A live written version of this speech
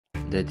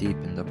The Deep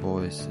in The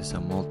Boys is a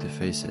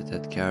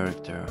multifaceted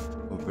character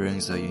who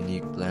brings a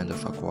unique blend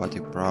of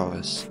aquatic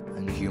prowess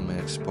and human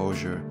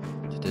exposure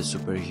to the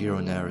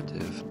superhero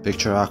narrative.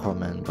 Picture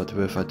Aquaman, but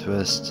with a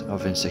twist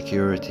of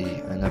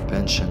insecurity and a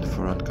penchant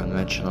for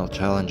unconventional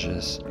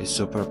challenges. His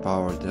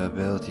superpower, the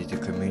ability to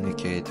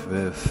communicate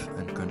with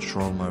and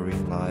control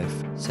marine life,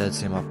 sets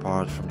him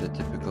apart from the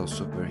typical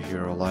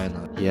superhero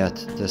lineup.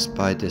 Yet,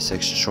 despite this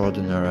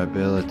extraordinary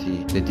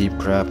ability, the Deep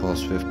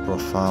grapples with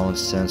profound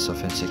sense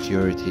of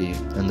insecurity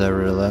and a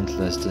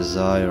relentless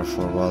desire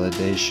for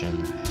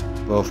validation,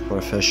 both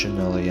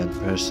professionally and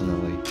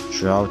personally.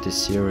 Throughout the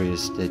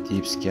series, the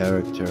Deep's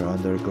character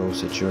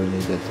undergoes a journey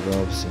that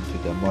delves into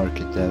the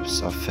murky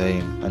depths of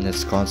fame and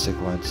its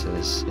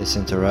consequences. His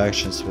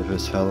interactions with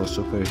his fellow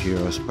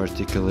superheroes,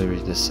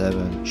 particularly the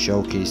Seven,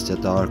 showcase the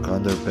dark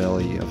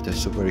underbelly of the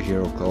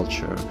superhero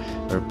culture,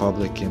 where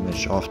public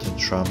image often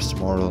trumps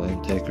moral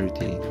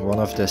integrity. One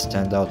of the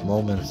standout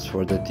moments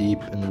for the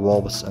Deep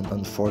involves an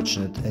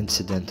unfortunate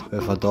incident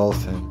with a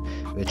dolphin,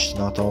 which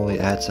not only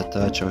adds a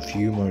touch of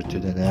humor to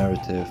the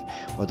narrative,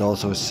 but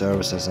also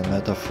serves as a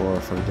metaphor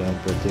for the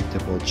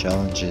unpredictable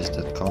challenges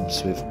that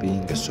comes with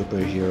being a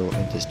superhero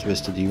in this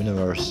twisted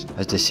universe.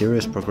 As the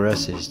series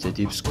progresses, the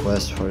Deep's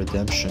quest for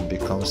redemption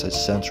becomes a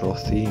central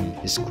theme.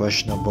 His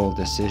questionable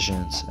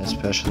decisions,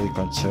 especially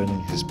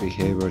concerning his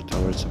behavior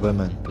towards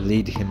women,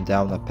 lead him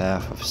down a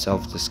path of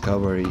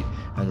self-discovery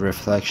and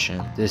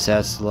reflection. This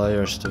adds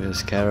layers to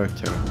his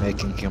character,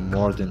 making him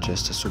more than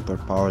just a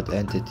superpowered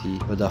entity,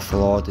 but a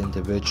flawed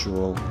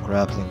individual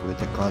grappling with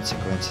the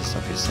consequences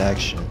of his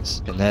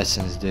actions. In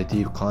essence, the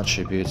Deep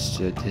contributes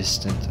to a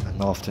distant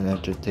and often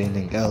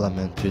entertaining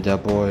element to The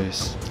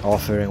Boys,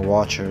 offering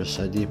watchers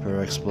a deeper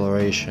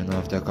exploration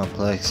of the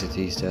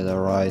complexities that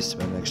arise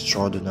when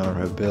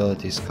extraordinary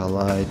abilities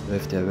collide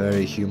with the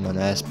very human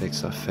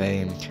aspects of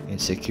fame,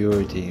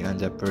 insecurity, and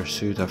the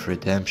pursuit of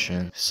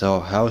redemption. So,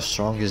 how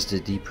strong is the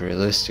Deep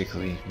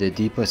realistically? The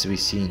Deep, as we've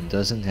seen,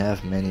 doesn't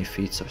have many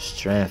feats of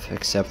strength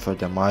except for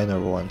the minor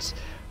ones.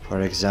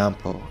 For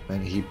example,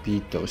 when he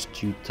beat those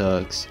two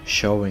thugs,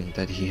 showing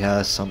that he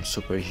has some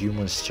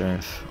superhuman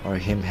strength, or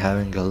him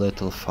having a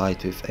little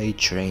fight with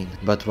Aight.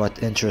 But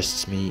what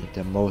interests me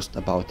the most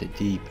about the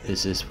Deep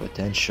is his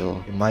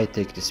potential. You might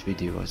take this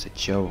video as a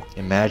joke.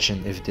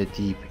 Imagine if the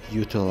Deep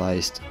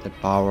utilized the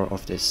power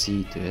of the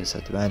sea to his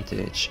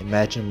advantage.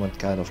 Imagine what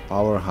kind of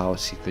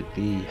powerhouse he could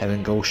be,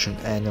 having ocean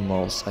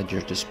animals at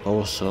your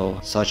disposal,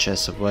 such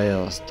as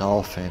whales,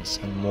 dolphins,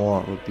 and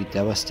more would be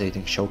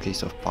devastating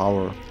showcase of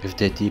power. If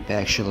the Deep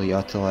actually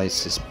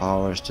utilized his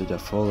powers to the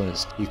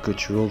fullest, he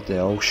could rule the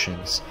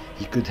oceans,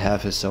 he could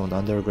have his own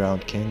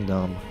underground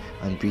kingdom,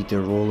 and be the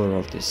ruler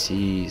of the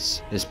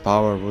seas. His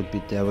power would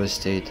be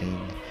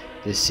devastating.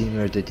 The scene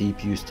where the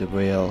Deep used the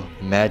whale,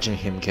 imagine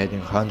him getting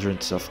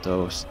hundreds of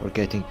those, or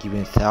getting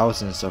even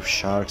thousands of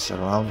sharks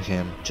around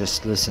him,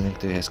 just listening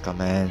to his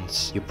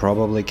commands. You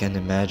probably can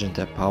imagine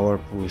the power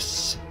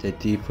boosts the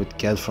Deep would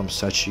get from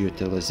such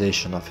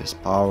utilization of his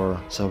power.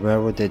 So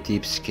where would the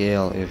Deep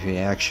scale if he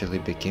actually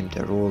became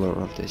the ruler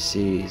of the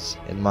seas?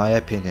 In my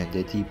opinion,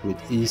 the Deep would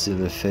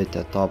easily fit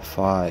the top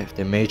 5.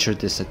 The major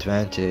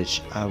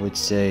disadvantage, I would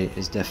say,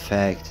 is the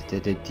fact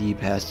that the Deep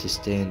has to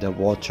stay in the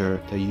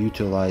water to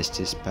utilize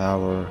his power.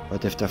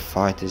 But if the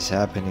fight is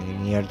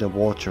happening near the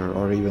water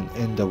or even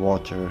in the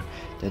water,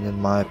 then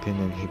in my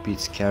opinion he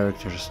beats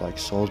characters like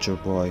Soldier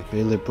Boy,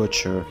 Billy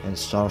Butcher, and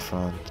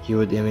Stormfront. He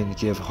would even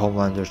give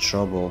Homelander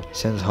trouble.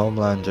 Since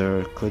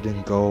Homelander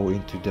couldn't go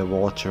into the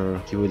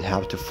water, he would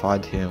have to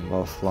fight him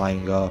while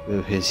flying up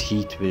with his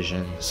heat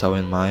vision. So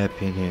in my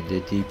opinion, the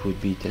Deep would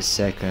be the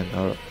second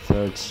or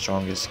third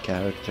strongest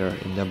character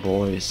in The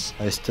Boys.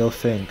 I still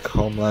think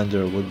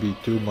Homelander would be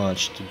too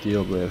much to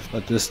deal with,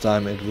 but this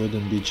time it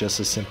wouldn't be just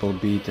a simple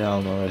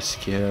beatdown or a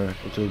scare.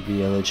 It would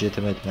be a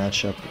legitimate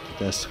matchup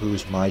to test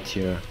who's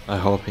mightier. I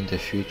hope in the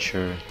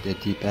future the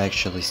Deep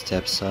actually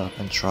steps up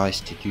and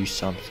tries to do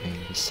something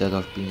instead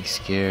of being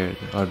scared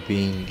or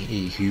being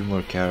a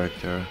humor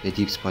character. The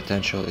Deep's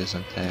potential is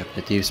untapped.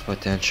 The Deep's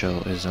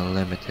potential is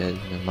unlimited.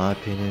 In my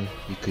opinion,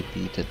 he could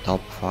be the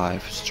top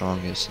 5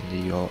 strongest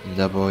in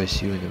the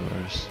Boys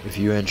universe. If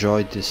you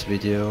enjoyed this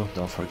video,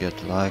 don't forget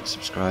to like,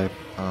 subscribe.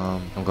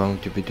 I'm going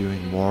to be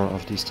doing more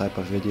of these type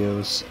of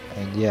videos,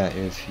 and yeah,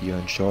 if you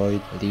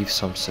enjoyed, leave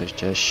some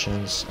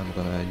suggestions. I'm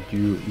gonna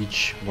do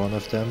each one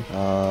of them.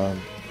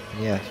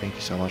 Yeah, thank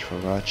you so much for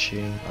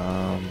watching,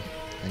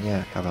 and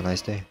yeah, have a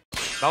nice day.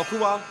 僕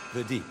は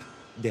The Deep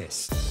で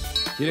す。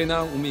綺麗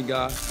な海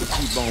が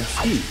一番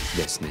好き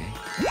ですね。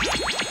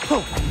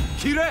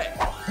綺麗！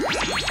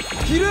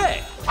綺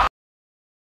麗！